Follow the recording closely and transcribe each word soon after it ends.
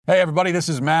Hey, everybody, this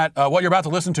is Matt. What you're about to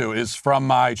listen to is from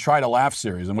my Try to Laugh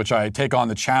series, in which I take on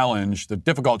the challenge, the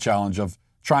difficult challenge of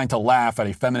trying to laugh at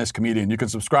a feminist comedian. You can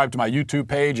subscribe to my YouTube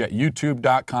page at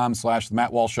youtube.com/The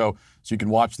Matt Walsh Show so you can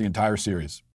watch the entire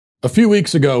series. A few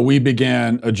weeks ago, we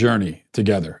began a journey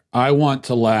together. I want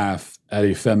to laugh at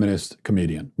a feminist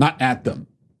comedian, not at them.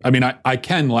 I mean, I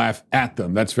can laugh at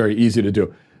them. That's very easy to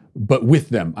do. But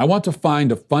with them, I want to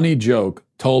find a funny joke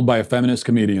told by a feminist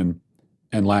comedian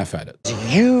and laugh at it.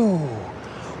 You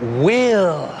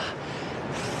will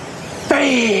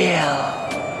fail.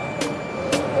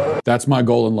 That's my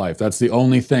goal in life. That's the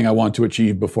only thing I want to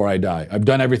achieve before I die. I've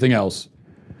done everything else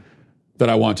that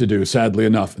I want to do, sadly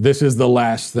enough. This is the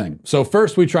last thing. So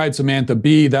first we tried Samantha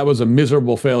Bee. That was a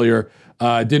miserable failure.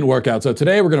 It didn't work out. So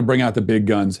today we're going to bring out the big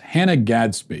guns. Hannah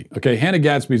Gadsby. Okay, Hannah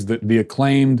Gadsby is the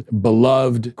acclaimed,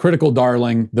 beloved, critical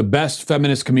darling, the best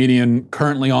feminist comedian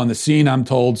currently on the scene, I'm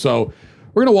told. So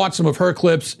we're going to watch some of her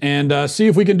clips and see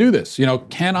if we can do this. You know,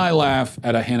 can I laugh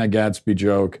at a Hannah Gadsby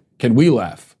joke? Can we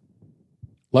laugh?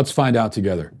 Let's find out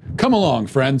together. Come along,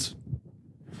 friends.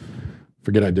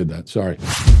 Forget I did that. Sorry.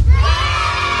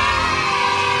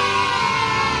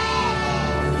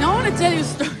 Now, I want to tell you a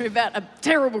story about a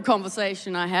terrible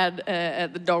conversation I had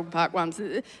at the dog park once.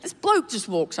 This bloke just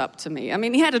walks up to me. I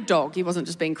mean, he had a dog. He wasn't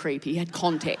just being creepy. He had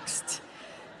context.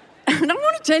 And I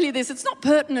want to tell you this. It's not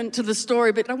pertinent to the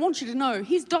story, but I want you to know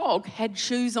his dog had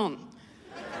shoes on.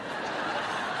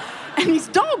 And his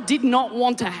dog did not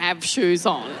want to have shoes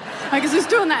on. Because he was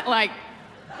doing that like...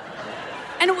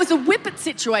 And it was a whippet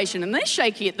situation, and they're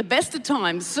shaky at the best of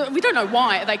times. So we don't know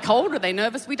why. Are they cold? Are they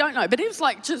nervous? We don't know. But it was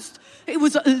like it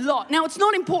was a lot. Now, it's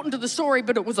not important to the story,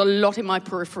 but it was a lot in my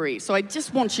periphery. So I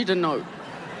just want you to know.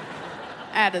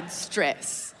 Added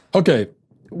stress. Okay.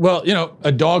 Well, you know,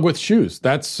 a dog with shoes.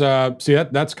 That's,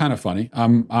 that's kind of funny.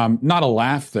 Not a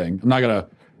laugh thing. I'm not gonna,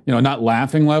 not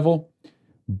laughing level.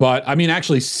 But I mean,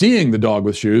 actually seeing the dog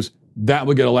with shoes, that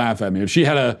would get a laugh at me. If she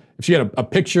had a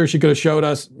picture she could have showed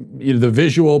us, the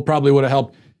visual probably would have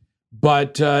helped.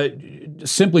 But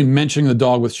simply mentioning the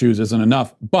dog with shoes isn't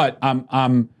enough. But I'm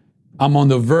on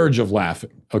the verge of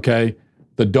laughing. Okay,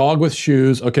 the dog with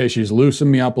shoes. Okay, she's loosened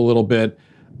me up a little bit.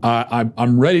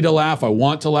 I'm ready to laugh. I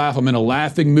want to laugh. I'm in a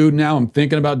laughing mood now. I'm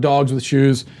thinking about dogs with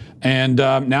shoes, and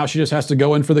now she just has to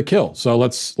go in for the kill. So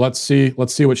let's see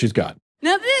what she's got.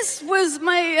 Now, this was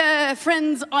my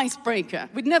friend's icebreaker.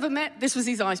 We'd never met. This was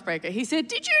his icebreaker. He said,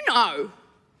 "Did you know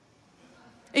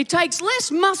it takes less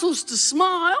muscles to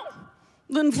smile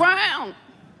than frown?"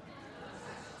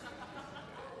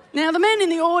 Now, the men in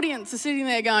the audience are sitting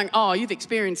there going, "Oh, you've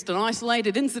experienced an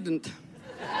isolated incident."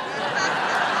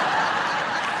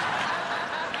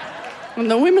 And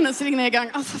the women are sitting there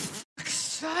going, "Oh, for fuck's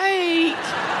sake."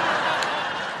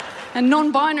 And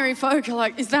non-binary folk are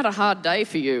like, "Is that a hard day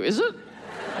for you, is it?"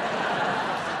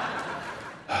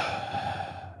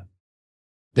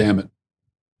 Damn it.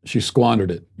 She squandered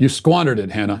it. You squandered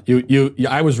it, Hannah.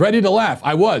 I was ready to laugh.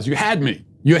 I was. You had me.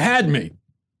 You had me.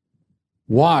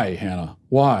 Why, Hannah?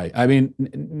 Why? I mean,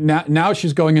 now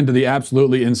she's going into the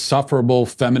absolutely insufferable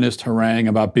feminist harangue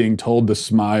about being told to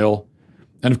smile.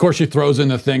 And of course she throws in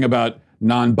the thing about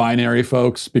non-binary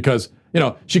folks because,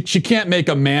 she can't make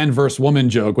a man versus woman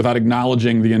joke without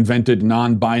acknowledging the invented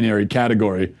non-binary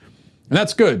category. And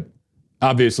that's good,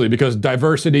 obviously, because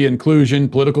diversity, inclusion,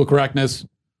 political correctness,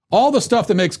 all the stuff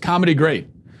that makes comedy great.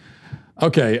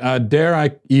 Okay, dare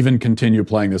I even continue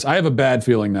playing this? I have a bad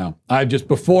feeling now.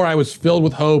 Before I was filled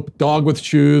with hope, dog with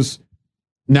shoes.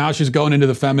 Now she's going into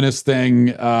the feminist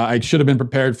thing. I should have been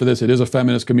prepared for this. It is a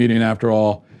feminist comedian after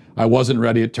all. I wasn't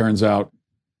ready, it turns out.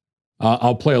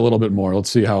 I'll play a little bit more. Let's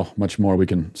see how much more we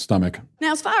can stomach.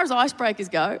 Now, as far as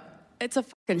icebreakers go, it's a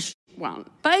fucking shit one.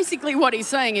 Basically, what he's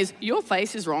saying is, your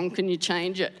face is wrong, can you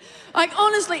change it? Like,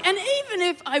 honestly, and even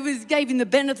if I gave him the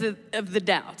benefit of the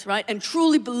doubt, right, and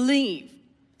truly believe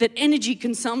that energy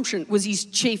consumption was his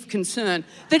chief concern,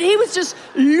 that he was just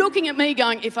looking at me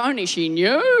going, if only she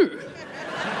knew.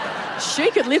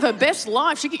 She could live her best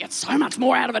life. She could get so much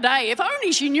more out of a day. If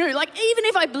only she knew. Like, even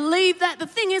if I believed that, the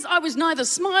thing is, I was neither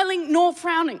smiling nor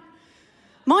frowning.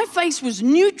 My face was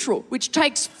neutral, which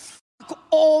takes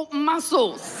all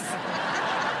muscles.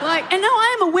 And now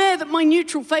I am aware that my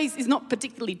neutral face is not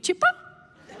particularly chipper.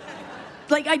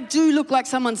 Like, I do look like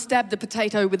someone stabbed a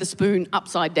potato with a spoon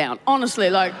upside down.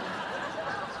 Honestly, like...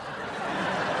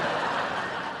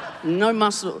 No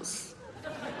muscles.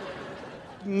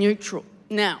 Neutral.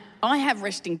 Now, I have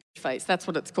resting bitch face. That's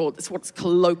what it's called. It's what's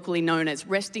colloquially known as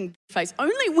resting bitch face.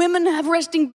 Only women have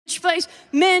resting bitch face.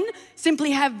 Men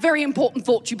simply have very important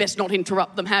thoughts you best not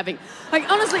interrupt them having. Like,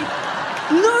 honestly,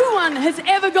 no one has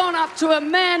ever gone up to a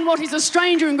man while he's a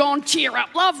stranger and gone, cheer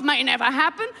up, love may never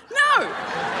happen. No.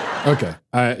 Okay,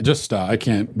 I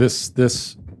can't.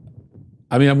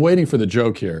 I mean, I'm waiting for the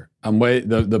joke here.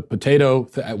 The potato,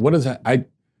 what is that?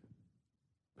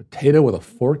 Potato with a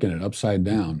fork in it, upside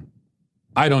down.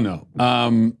 I don't know.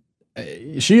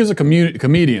 She is a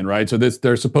comedian, right? So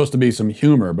there's supposed to be some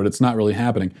humor, but it's not really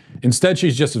happening. Instead,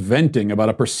 she's just venting about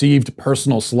a perceived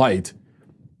personal slight.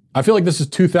 I feel like this is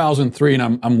 2003,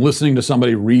 and I'm listening to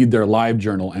somebody read their live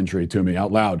journal entry to me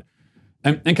out loud.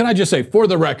 And can I just say, for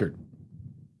the record,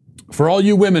 for all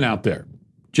you women out there,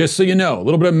 just so you know, a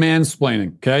little bit of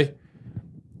mansplaining, okay?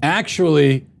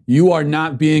 Actually, you are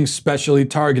not being specially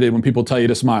targeted when people tell you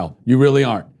to smile. You really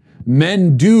aren't.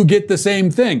 Men do get the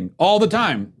same thing all the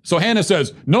time. So Hannah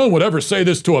says, no one would ever say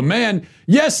this to a man.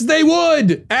 Yes, they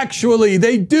would. Actually,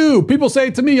 they do. People say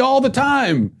it to me all the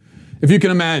time, if you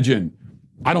can imagine.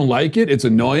 I don't like it. It's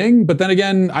annoying. But then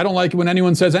again, I don't like it when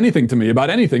anyone says anything to me about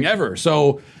anything ever.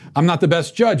 So I'm not the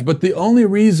best judge. But the only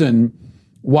reason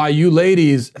why you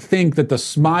ladies think that the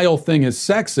smile thing is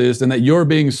sexist and that you're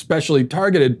being specially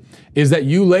targeted is that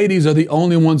you ladies are the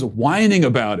only ones whining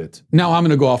about it. Now I'm going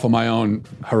to go off on my own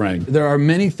harangue. There are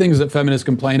many things that feminists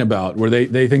complain about where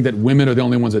they think that women are the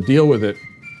only ones that deal with it.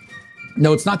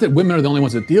 No, it's not that women are the only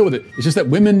ones that deal with it. It's just that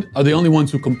women are the only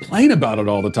ones who complain about it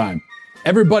all the time.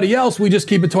 Everybody else, we just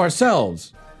keep it to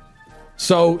ourselves.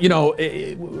 So, you know,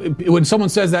 when someone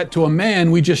says that to a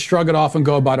man, we just shrug it off and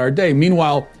go about our day.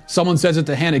 Meanwhile, someone says it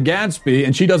to Hannah Gadsby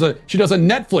and she does a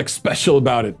Netflix special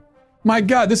about it. My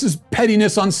God, this is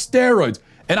pettiness on steroids.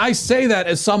 And I say that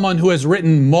as someone who has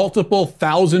written multiple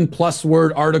 1,000+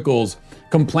 word articles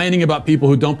complaining about people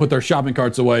who don't put their shopping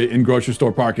carts away in grocery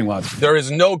store parking lots. There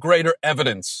is no greater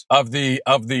evidence of the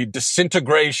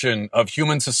disintegration of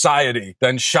human society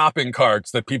than shopping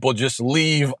carts that people just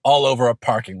leave all over a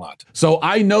parking lot. So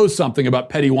I know something about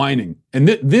petty whining, and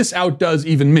this outdoes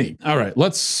even me. All right,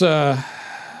 let's try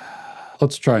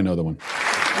another one.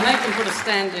 And they can put a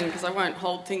stand in because I won't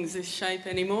hold things this shape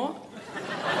anymore.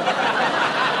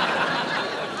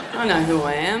 I know who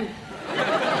I am.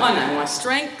 I know my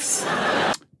strengths.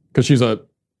 Because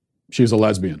she's a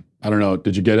lesbian. I don't know.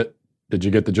 Did you get it? Did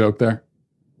you get the joke there?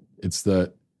 It's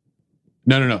the...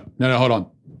 No, hold on.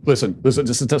 Listen,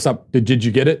 just stop. Did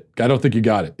you get it? I don't think you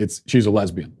got it. She's a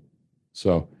lesbian.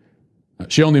 So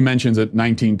she only mentions it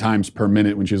 19 times per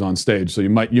minute when she's on stage. So you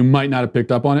might not have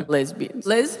picked up on it. Lesbians.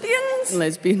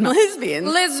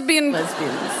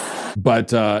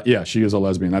 But yeah, she is a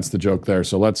lesbian. That's the joke there.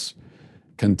 So let's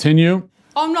continue.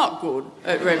 I'm not good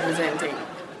at representing.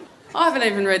 I haven't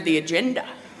even read the agenda.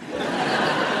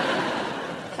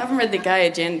 I haven't read the gay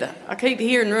agenda. I keep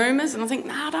hearing rumours and I think,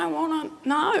 no, I don't want to.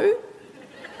 No. It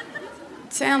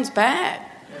sounds bad.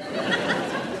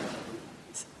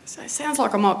 So it sounds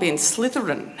like I might be in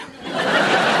Slytherin.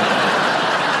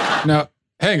 Now,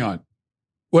 hang on.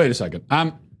 Wait a second.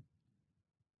 I'm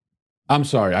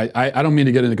sorry. I don't mean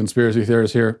to get into conspiracy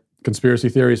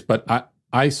theories, but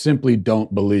I simply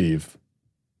don't believe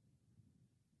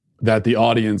that the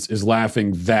audience is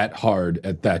laughing that hard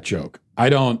at that joke.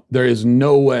 There is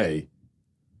no way.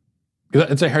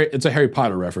 It's a Harry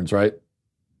Potter reference, right?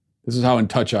 This is how in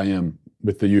touch I am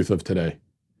with the youth of today.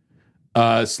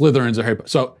 Slytherin's a Harry Potter.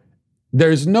 So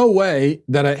there's no way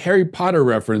that a Harry Potter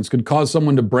reference could cause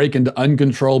someone to break into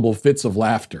uncontrollable fits of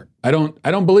laughter. I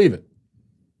don't believe it.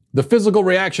 The physical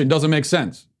reaction doesn't make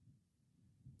sense.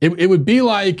 It would be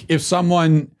like if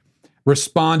someone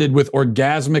responded with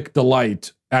orgasmic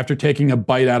delight after taking a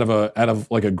bite out of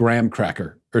like a graham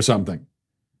cracker or something.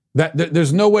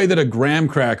 There's no way that a graham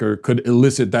cracker could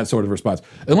elicit that sort of response.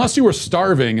 Unless you were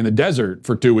starving in the desert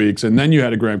for 2 weeks and then you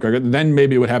had a graham cracker, then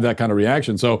maybe it would have that kind of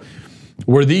reaction. So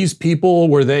were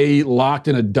they locked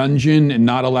in a dungeon and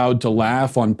not allowed to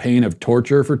laugh on pain of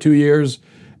torture for 2 years?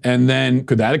 And then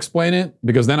could that explain it?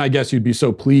 Because then I guess you'd be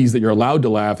so pleased that you're allowed to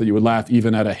laugh that you would laugh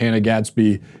even at a Hannah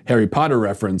Gadsby Harry Potter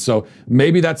reference. So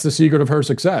maybe that's the secret of her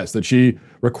success, that she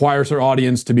requires her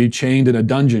audience to be chained in a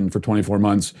dungeon for 24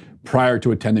 months prior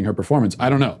to attending her performance.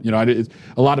 I don't know. You know,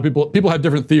 a lot of people have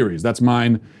different theories. That's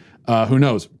mine. Who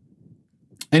knows?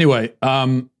 Anyway,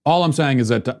 all I'm saying is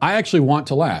that I actually want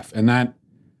to laugh, and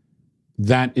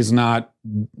that is not.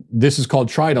 This is called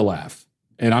try to laugh.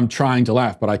 And I'm trying to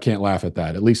laugh, but I can't laugh at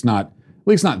that. At least not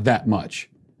that much.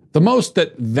 The most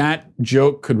that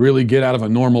joke could really get out of a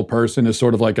normal person is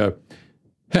sort of like a,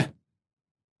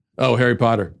 oh, Harry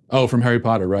Potter. Oh, from Harry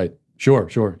Potter, right. Sure,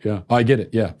 yeah. Oh, I get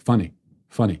it. Yeah, funny.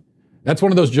 That's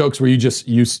one of those jokes where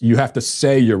you have to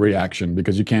say your reaction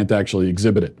because you can't actually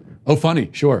exhibit it. Oh, funny,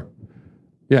 sure.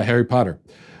 Yeah, Harry Potter.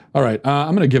 All right,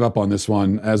 I'm going to give up on this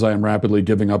one as I am rapidly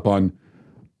giving up on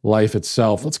life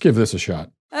itself. Let's give this a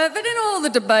shot. But in all the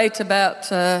debate about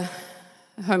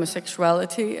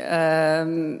homosexuality,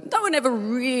 no one ever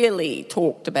really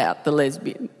talked about the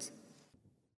lesbians.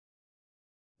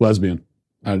 Lesbian.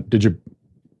 Did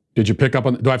you pick up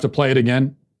on? Do I have to play it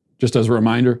again, just as a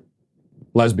reminder?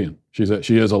 Lesbian. She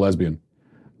is a lesbian.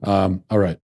 All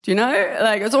right. Do you know?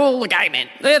 Like, it's all the gay men.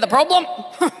 They're the problem.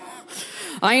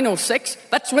 Anal sex,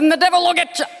 that's when the devil will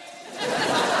get you.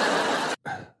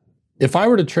 If I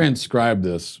were to transcribe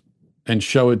this and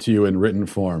show it to you in written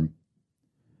form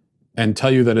and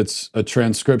tell you that it's a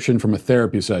transcription from a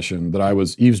therapy session that I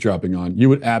was eavesdropping on, you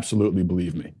would absolutely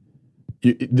believe me.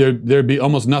 There'd be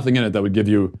almost nothing in it that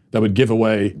would give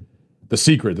away the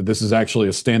secret that this is actually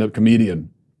a stand-up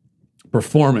comedian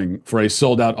performing for a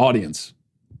sold-out audience.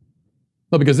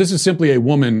 No, because this is simply a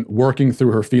woman working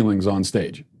through her feelings on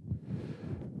stage.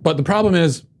 But the problem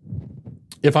is,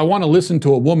 if I want to listen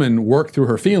to a woman work through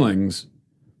her feelings,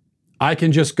 I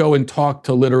can just go and talk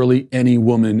to literally any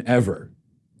woman ever,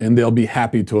 and they'll be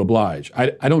happy to oblige.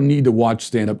 I don't need to watch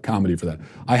stand-up comedy for that.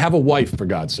 I have a wife, for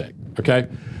God's sake, okay?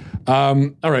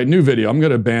 All right, new video. I'm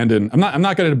not going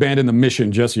to abandon the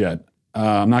mission just yet.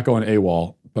 I'm not going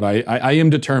AWOL, but I am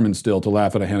determined still to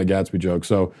laugh at a Hannah Gadsby joke,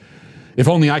 so if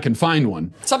only I can find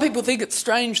one. Some people think it's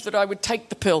strange that I would take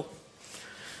the pill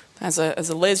as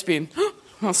a lesbian.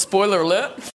 Oh, spoiler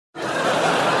alert.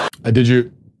 Did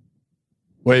you?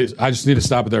 Wait, I just need to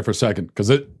stop it there for a second,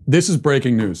 because this is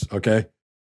breaking news, okay?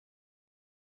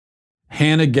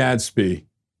 Hannah Gadsby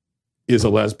is a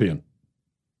lesbian.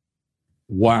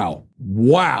 Wow.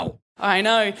 Wow. I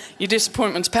know, your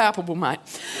disappointment's palpable, mate.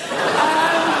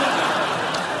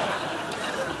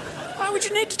 Why would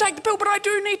you need to take the pill? But I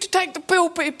do need to take the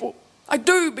pill, people. I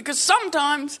do, because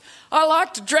sometimes I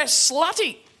like to dress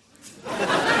slutty.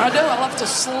 I do, I love to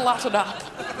slut it up.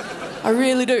 I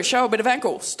really do. Show a bit of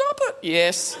ankle. Stop it.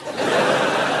 Yes.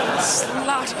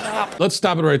 Slut it up. Let's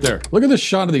stop it right there. Look at this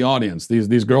shot of the audience,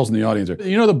 these girls in the audience.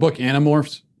 You know the book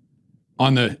Animorphs?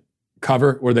 On the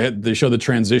cover where they show the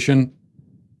transition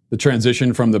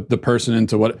from the person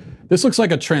into what? This looks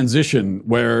like a transition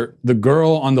where the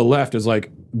girl on the left is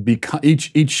like,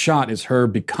 each shot is her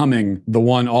becoming the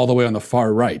one all the way on the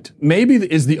far right. Maybe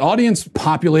is the audience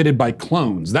populated by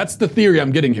clones? That's the theory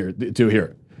I'm getting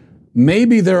here.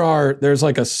 Maybe there's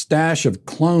like a stash of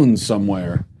clones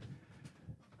somewhere,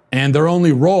 and their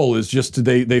only role is just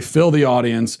they fill the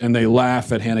audience and they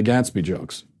laugh at Hannah Gadsby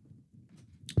jokes.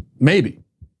 Maybe.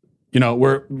 You know,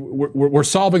 we're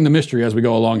solving the mystery as we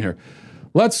go along here.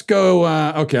 Let's go,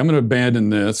 okay, I'm going to abandon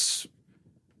this.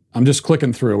 I'm just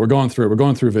clicking through. We're going through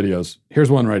videos. Here's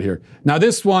one right here. Now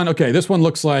this one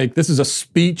looks like this is a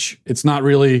speech. It's not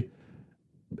really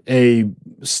a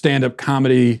stand-up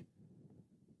comedy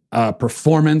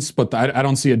performance, but I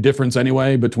don't see a difference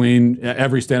anyway between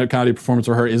every stand-up comedy performance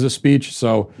for her is a speech.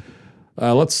 So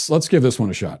let's give this one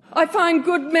a shot. I find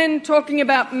good men talking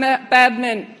about bad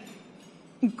men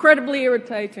incredibly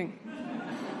irritating.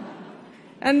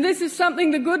 And this is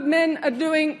something the good men are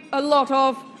doing a lot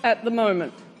of at the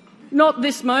moment. Not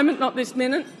this moment, not this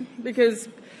minute, because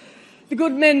the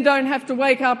good men don't have to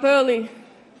wake up early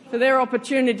for their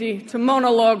opportunity to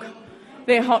monologue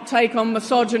their hot take on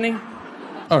misogyny.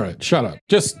 All right, shut up.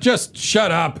 Just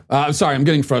shut up. I'm sorry, I'm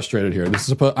getting frustrated here.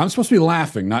 I'm supposed to be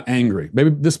laughing, not angry.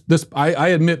 Maybe I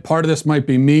admit part of this might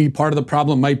be me, part of the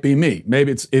problem might be me.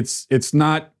 Maybe it's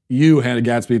not you, Hannah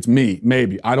Gadsby, it's me.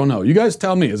 Maybe. I don't know. You guys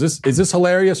tell me. Is this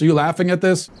hilarious? Are you laughing at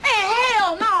this? Hey,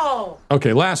 hell no!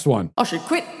 Okay, last one. I should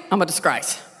quit. I'm a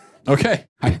disgrace. Okay.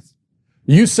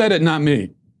 You said it, not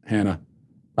me, Hannah.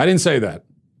 I didn't say that.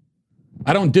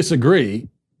 I don't disagree,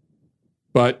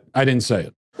 but I didn't say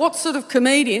it. What sort of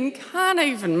comedian can't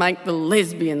even make the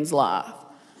lesbians laugh?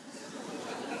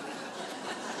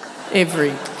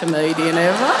 Every comedian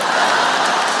ever.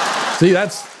 See,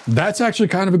 that's actually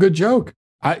kind of a good joke.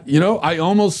 I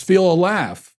almost feel a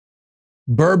laugh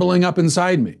burbling up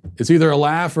inside me. It's either a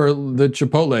laugh or the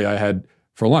Chipotle I had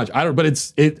for lunch. But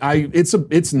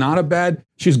it's not a bad.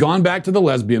 She's gone back to the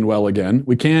lesbian well again.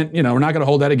 We can't, we're not going to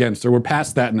hold that against her. We're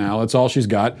past that now. That's all she's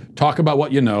got. Talk about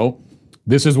what you know.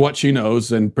 This is what she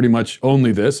knows, and pretty much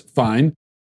only this. Fine.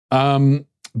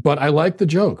 But I like the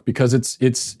joke because it's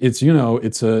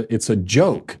a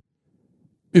joke.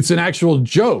 It's an actual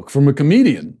joke from a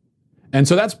comedian, and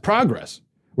so that's progress.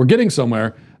 We're getting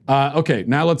somewhere. Okay,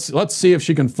 now let's see if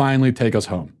she can finally take us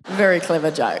home. Very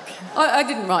clever joke. I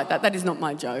didn't write that. That is not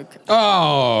my joke.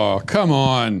 Oh, come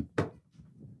on.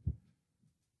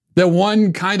 The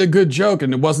one kind of good joke,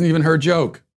 and it wasn't even her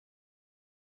joke.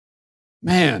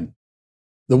 Man,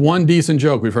 the one decent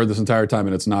joke we've heard this entire time,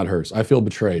 and it's not hers. I feel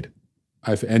betrayed,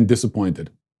 and disappointed,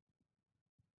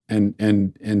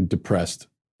 and depressed.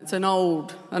 It's an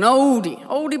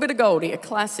oldie bit of goldie, a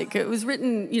classic. It was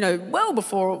written, well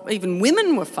before even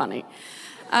women were funny.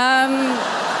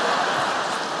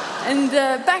 And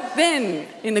back then,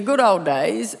 in the good old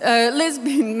days,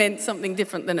 lesbian meant something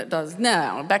different than it does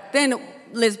now. Back then,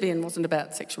 lesbian wasn't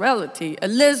about sexuality. A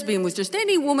lesbian was just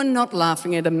any woman not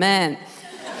laughing at a man.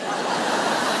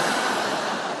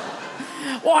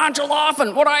 Why aren't you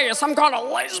laughing? What are you, some kind of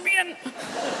lesbian?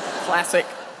 Classic.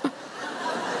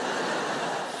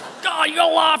 God, you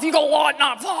gotta laugh, you gotta lighten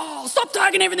up. Oh, stop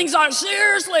taking everything so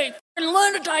seriously.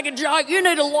 Learn to take a joke, you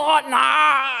need to lighten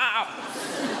up.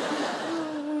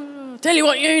 Tell you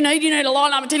what you need to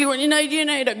lighten up. I tell you what you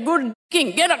need a good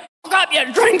king. Get a up,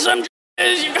 you drink some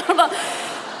you gotta...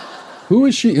 Who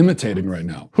is she imitating right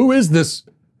now? Who is this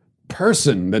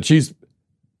person that she's...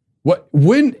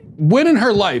 When in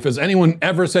her life has anyone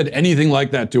ever said anything like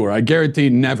that to her? I guarantee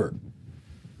never.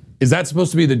 Is that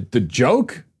supposed to be the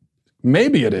joke?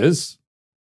 Maybe it is.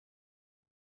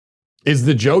 Is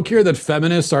the joke here that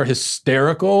feminists are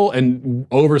hysterical and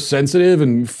oversensitive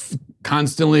and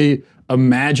constantly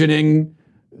imagining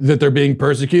that they're being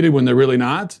persecuted when they're really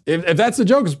not? If that's the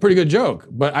joke, it's a pretty good joke.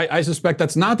 But I suspect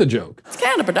that's not the joke. It's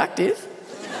counterproductive.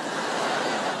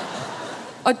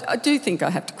 I do think I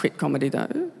have to quit comedy,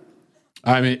 though.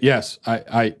 I mean, yes.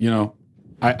 I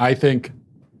think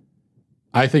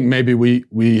maybe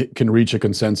we can reach a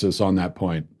consensus on that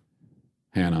point,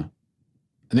 Hannah.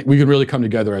 I think we can really come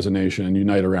together as a nation and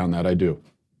unite around that. I do.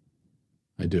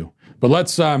 But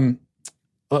let's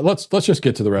just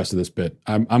get to the rest of this bit.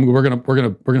 We're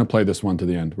gonna play this one to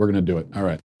the end. We're gonna do it. All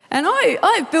right. And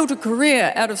I've built a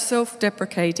career out of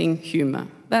self-deprecating humour.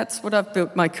 That's what I've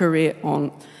built my career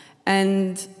on,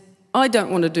 and I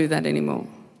don't want to do that anymore.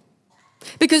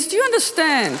 Because do you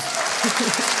understand?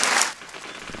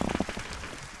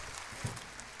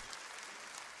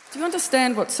 Do you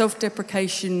understand what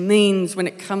self-deprecation means when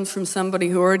it comes from somebody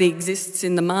who already exists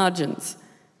in the margins?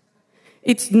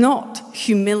 It's not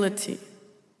humility.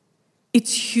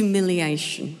 It's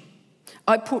humiliation.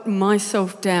 I put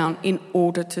myself down in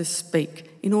order to speak,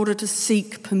 in order to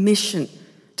seek permission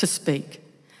to speak.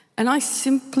 And I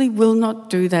simply will not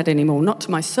do that anymore, not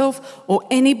to myself or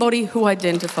anybody who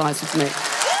identifies with me.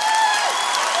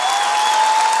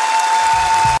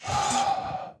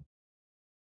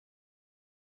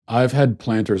 I've had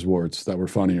planter's warts that were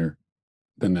funnier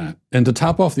than that. And to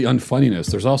top off the unfunniness,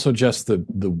 there's also just the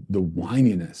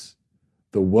whininess,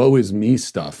 the woe is me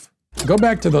stuff. Go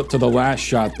back to the last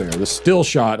shot there, the still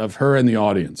shot of her in the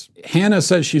audience. Hannah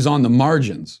says she's on the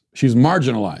margins. She's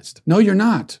marginalized. No, you're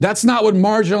not. That's not what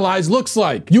marginalized looks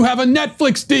like. You have a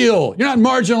Netflix deal. You're not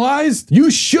marginalized.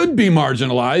 You should be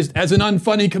marginalized as an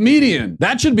unfunny comedian.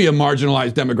 That should be a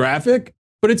marginalized demographic,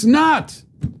 but it's not.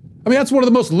 I mean, that's one of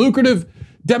the most lucrative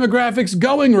demographics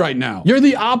going right now. You're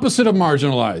the opposite of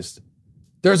marginalized.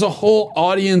 There's a whole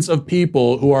audience of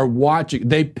people who are watching.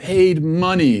 They paid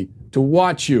money to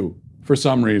watch you for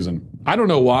some reason. I don't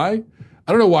know why.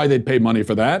 I don't know why they'd pay money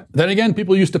for that. Then again,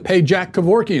 people used to pay Jack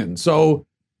Kevorkian. So,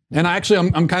 and actually,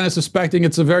 I'm kind of suspecting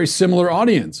it's a very similar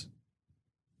audience.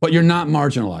 But you're not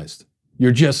marginalized.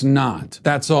 You're just not.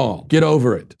 That's all. Get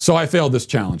over it. So I failed this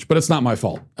challenge, but it's not my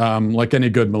fault. Like any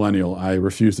good millennial, I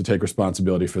refuse to take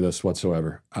responsibility for this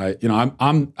whatsoever.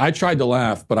 I tried to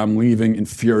laugh, but I'm leaving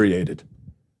infuriated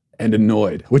and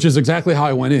annoyed, which is exactly how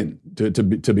I went in,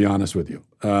 to be honest with you.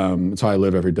 It's how I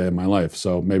live every day of my life.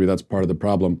 So maybe that's part of the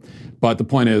problem. But the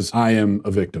point is, I am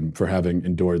a victim for having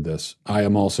endured this. I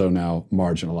am also now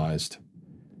marginalized.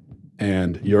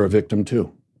 And you're a victim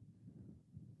too.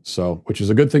 So, which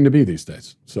is a good thing to be these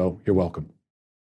days. So you're welcome.